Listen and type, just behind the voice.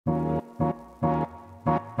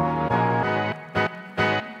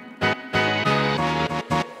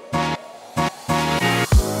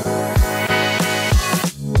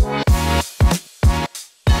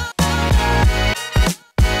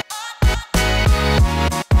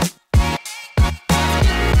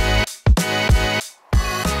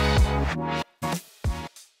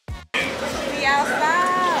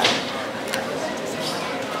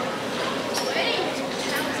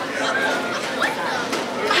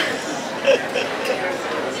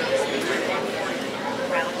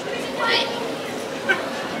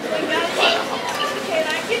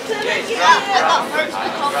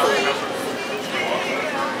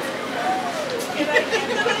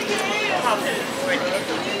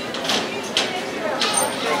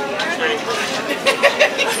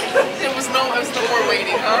There was no more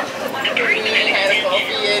waiting, huh? We ain't had a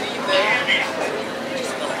coffee yet either.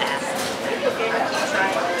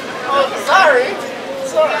 Oh, sorry.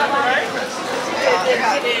 Sorry, right?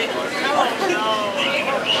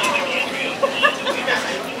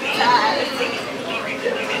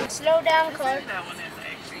 Slow down, Clark.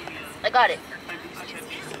 I got it.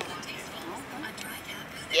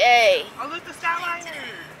 Yay. Oh, look, the Starliner.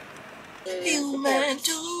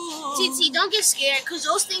 TT, don't get scared, because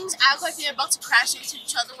those things act like they're about to crash into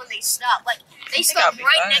each other when they stop. Like, they stop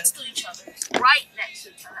right next to each other. Right next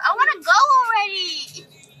to each other. I want to go already.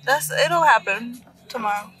 It'll happen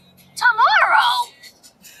tomorrow. Tomorrow?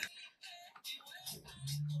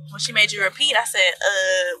 When she made you repeat, I said,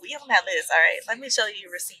 we don't have this, all right? Let me show you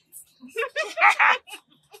your receipts.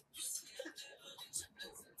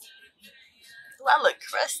 Ooh, I look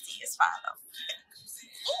crusty. It's fine, though.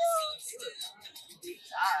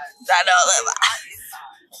 I know that.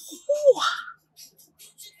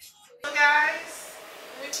 Guys,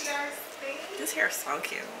 what you guys think? This hair is so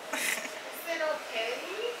cute. Is it okay?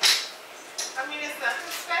 I mean, it's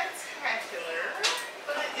nothing spectacular,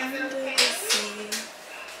 but is it okay?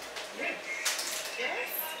 Yes.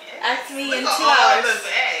 Ask me in 2 All hours. the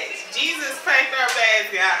bags. Jesus packed our bags,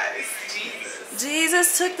 guys.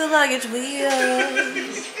 Jesus took the luggage wheel.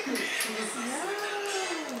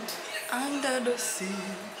 Under the sea.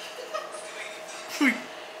 So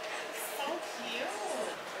cute.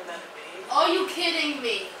 Are you kidding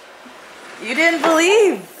me? You didn't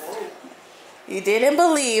believe. You didn't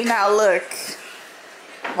believe. Now look.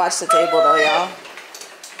 Watch the table though, y'all.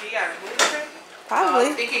 You got a movie? Probably.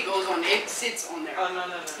 I think it goes on. It sits on there. Oh no.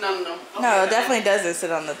 No. No, it definitely doesn't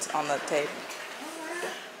sit on the table.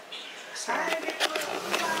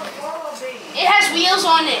 It has wheels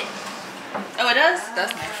on it. Oh, it does?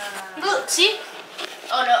 That's nice. Look, see?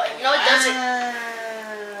 Oh, no, it doesn't.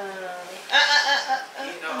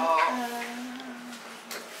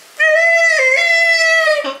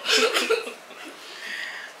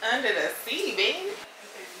 Under the sea, baby.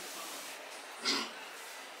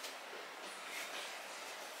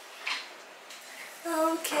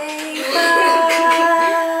 Okay,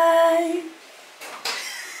 bye.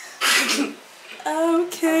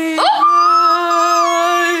 Okay,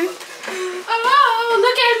 bye. Hello,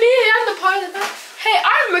 look at me. I'm the part of the bathroom. Hey,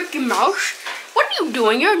 I'm Mickey Mouse. What are you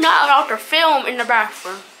doing? You're not allowed to film in the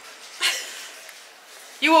bathroom.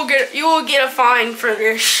 You will get a fine for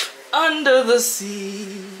this. Under the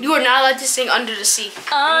sea. You are not allowed to sing Under the Sea in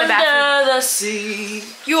the bathroom. Under the sea.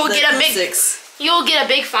 You will get a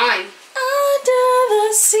big fine. Under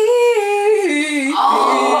the sea.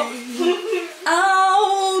 Oh.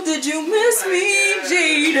 Oh, did you miss me,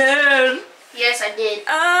 Jaden? Yes, I did.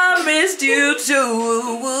 I missed you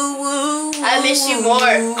too. I miss you more.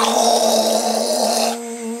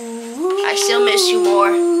 I still miss you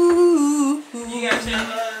more. You got tell us.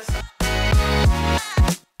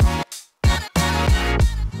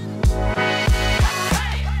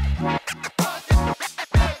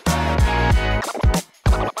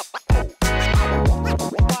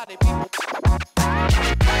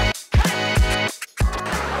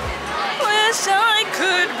 Wish I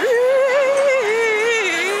could be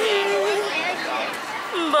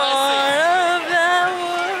born of that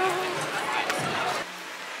world.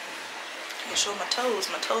 I'll show my toes.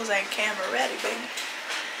 My toes ain't camera ready, baby.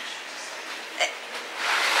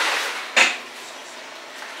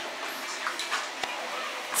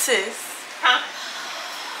 Sis. Huh?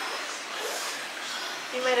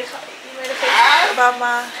 You made a picture about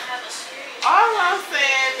my... All I'm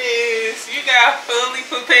saying is you got fully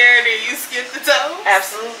prepared and you skipped the toes.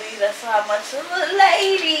 Absolutely, that's how much of a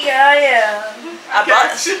lady I am. I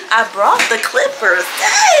brought the clippers.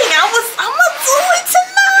 Dang, I'm gonna do it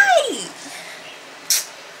tonight.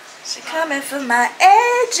 She coming for my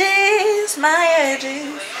edges,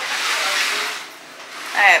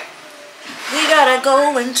 Alright. We gotta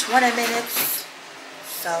go in 20 minutes.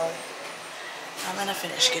 So I'm gonna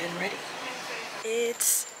finish getting ready.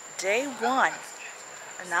 It's day 1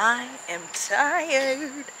 and I am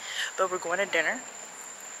tired, but we're going to dinner.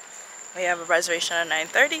 We have a reservation at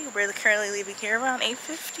 9:30. We're currently leaving here around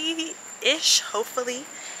 8:50-ish. Hopefully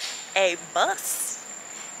a bus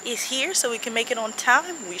is here so we can make it on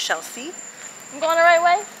time. We shall see. I'm going the right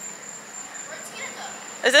way?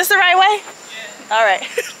 Is this the right way? Yeah. All right.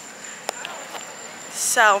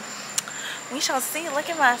 So we shall see. Look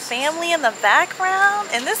at my family in the background.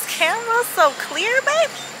 And this camera's so clear,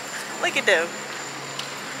 baby. Look at them.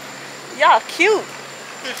 Y'all cute.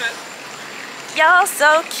 Y'all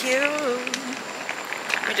so cute.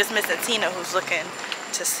 We just missing Tina, who's looking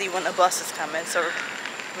to see when the bus is coming. So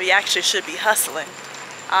we actually should be hustling,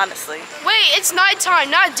 honestly. Wait, it's nighttime,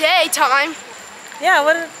 not daytime. Yeah,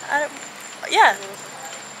 what did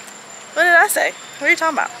I say? What are you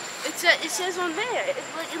talking about? It says on there. It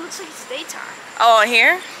looks like it's daytime. Oh, on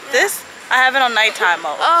here? Yeah. This? I have it on nighttime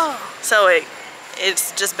mode. Oh. So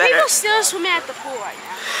it's just better. People still swimming at the pool right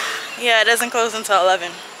now. Yeah, it doesn't close until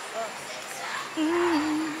 11.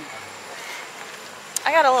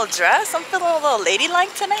 I got a little dress. I'm feeling a little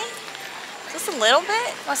ladylike today. Just a little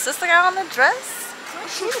bit. My sister got on the dress. Where'd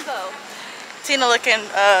Tina go? Tina looking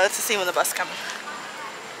to see when the bus is coming.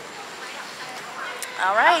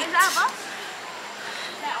 All right. Is that a bus?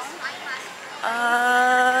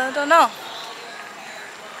 Don't know.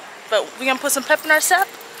 But we're gonna put some pep in our step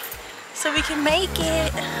so we can make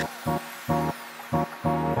it.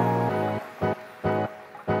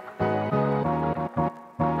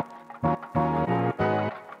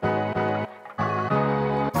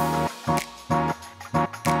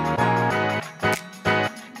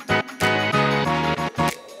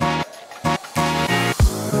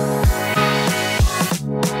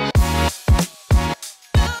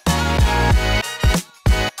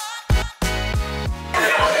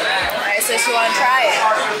 You want to try it?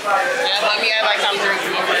 Yeah, let me add like I'm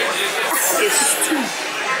drinking. It's too.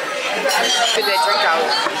 Spit that drink out.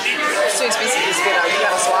 It's too expensive to spit out. You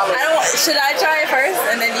gotta swallow it. Should I try it first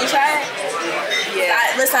and then you try it?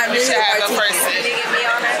 Yeah. Listen, I'm You really should have a hard person. Can you get me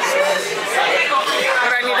on it?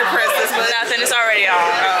 But I need to press this button. Nothing, it's already on.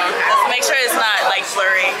 Oh, okay. Let's make sure it's not like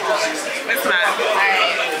blurry. It's not. Alright.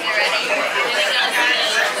 You ready?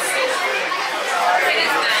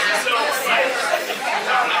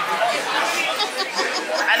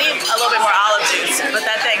 I need a little bit more olive juice, but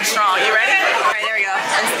that thing's strong. You ready? Alright, there we go.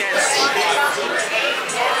 That's good.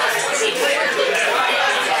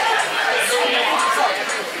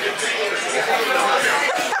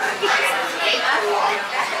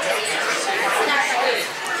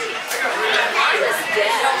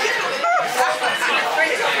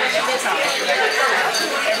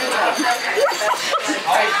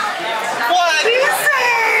 What is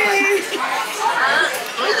it?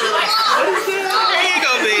 There you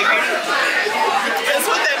go, baby. Let's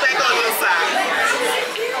put that back on your side.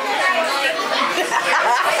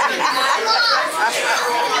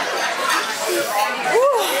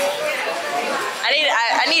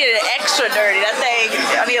 I needed it extra dirty. That thing,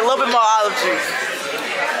 I need a little bit more olive juice.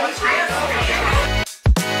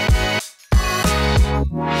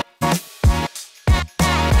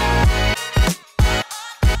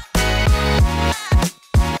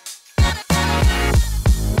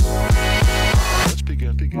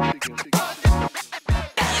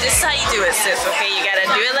 This is how you do it, sis, okay? You gotta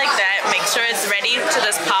do it like that. Make sure it's ready to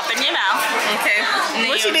just pop in your mouth. Okay.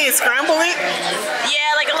 What you need? Scramble it?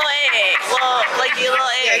 Yeah, like a little egg. Like a little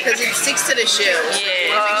Yeah, egg. because it sticks to the shell. So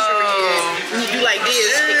Yeah. make sure when you do like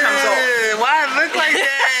this, it comes off. Why it look like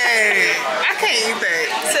that? I can't eat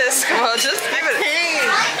that. Sis, well, just give it.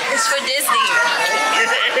 It's for Disney.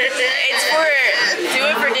 Do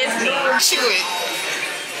it for Disney. Chew it.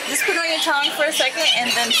 Just put it on your tongue for a second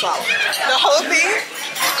and then swallow. The whole thing?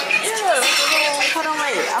 Yeah, hold on,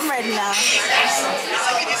 wait. I'm ready now.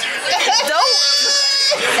 Don't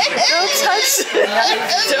touch it.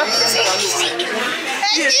 Don't touch it.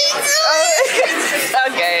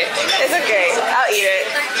 Okay, it's okay. I'll eat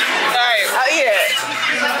it. Alright. I'll eat it.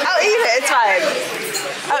 I'll eat it. It's fine.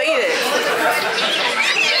 I'll eat it.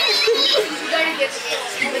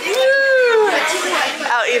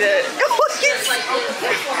 I'll eat it.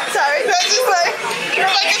 Sorry. That's just like a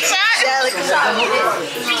shot? Yeah, like a shot.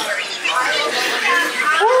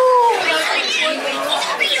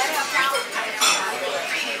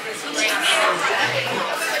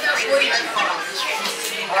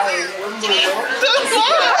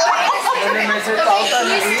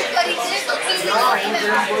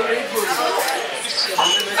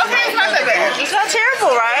 Okay, it's not that bad. It's not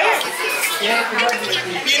terrible, right?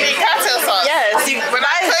 You need cocktail sauce. Yes. But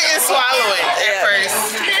I couldn't swallow it at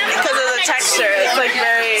first. Because of the texture. It's like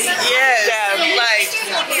very... Yes. Yeah. Like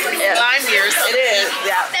limey or something. It is,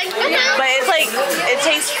 yeah. But it's like, it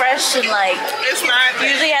tastes fresh and like... It's not.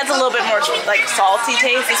 Usually has a little bit more like salty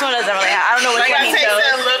taste. This one doesn't really have. I don't know which Like one I he taste chose.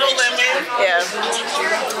 a little lemon.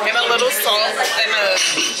 Yeah. And a little salt and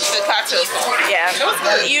the cocktail sauce. Yeah. It was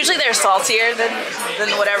good. Usually they're saltier than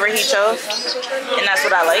whatever he chose. And that's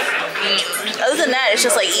what I like. Other than that, it's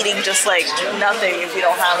just like eating just like nothing if you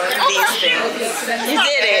don't have these things. You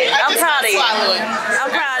did it. I'm proud of you. I'm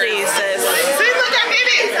proud of you, sis. See, look, I did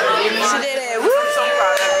it. She did it. Woo! I'm so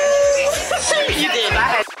proud of you. You did. I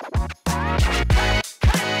had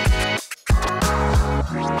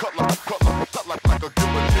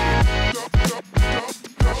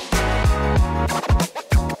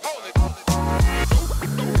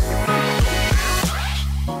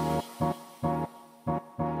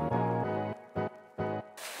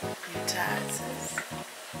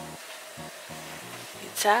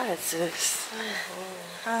tired, sis.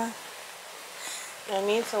 Huh? I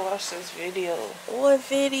need to watch this video What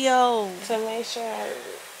video? to make sure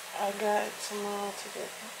I got tomorrow to get.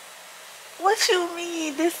 What you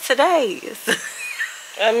mean? This today?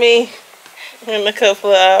 I mean, in a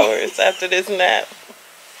couple of hours after this nap.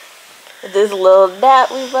 This little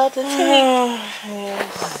nap we about to take.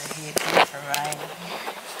 Yes.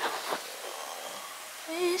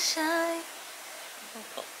 Wish I...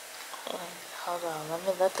 Hold on, let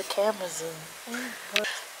me let the camera zoom.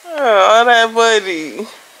 Oh, all that buddy.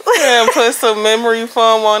 Yeah, put some memory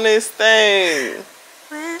foam on this thing.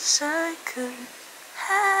 Wish I could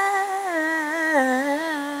have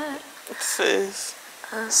Sis.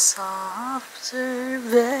 a softer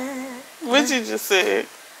bed. What you just said?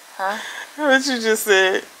 Huh? What you just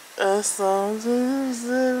said? A song.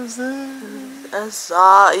 A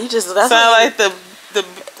soft. You just that's Sound what like the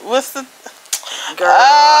what's the girl.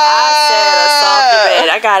 I said a softer bed.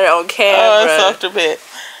 I got it on camera. Oh, a softer bed.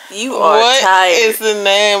 You are What tired. is the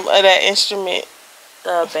name of that instrument?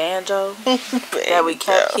 The banjo that we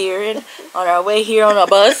kept hearing on our way here on a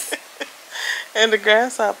bus. And the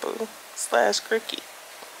grasshopper / cricket.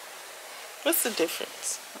 What's the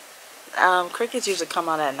difference? Crickets usually come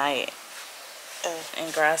out at night.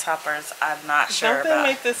 And grasshoppers, I'm not sure Don't they about.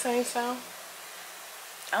 make the same sound?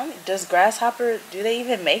 Does grasshopper, do they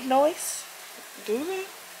even make noise? Do they?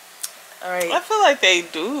 Alright, I feel like they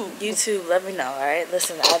do. YouTube, let me know, alright?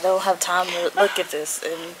 Listen, I don't have time to look at this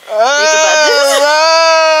and think Oh,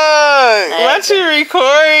 about what you I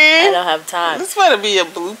recording? don't have time. This better be a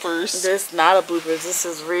bloopers. This is not a bloopers. This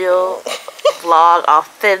is real vlog,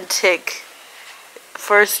 authentic.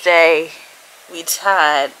 First day we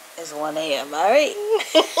tied is 1 a.m., alright?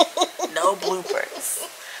 No bloopers.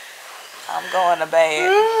 I'm going to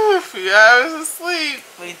bed. A few hours of sleep.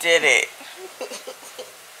 We did it.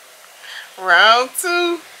 Round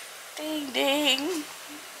 2. Ding ding.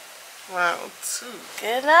 Round 2.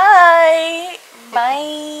 Good night.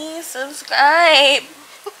 Bye. Subscribe.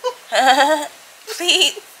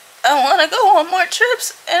 Please. I want to go on more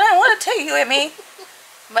trips and I want to take you with me.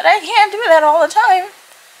 But I can't do that all the time.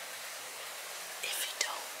 If you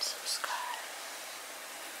don't subscribe.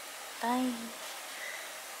 Bye.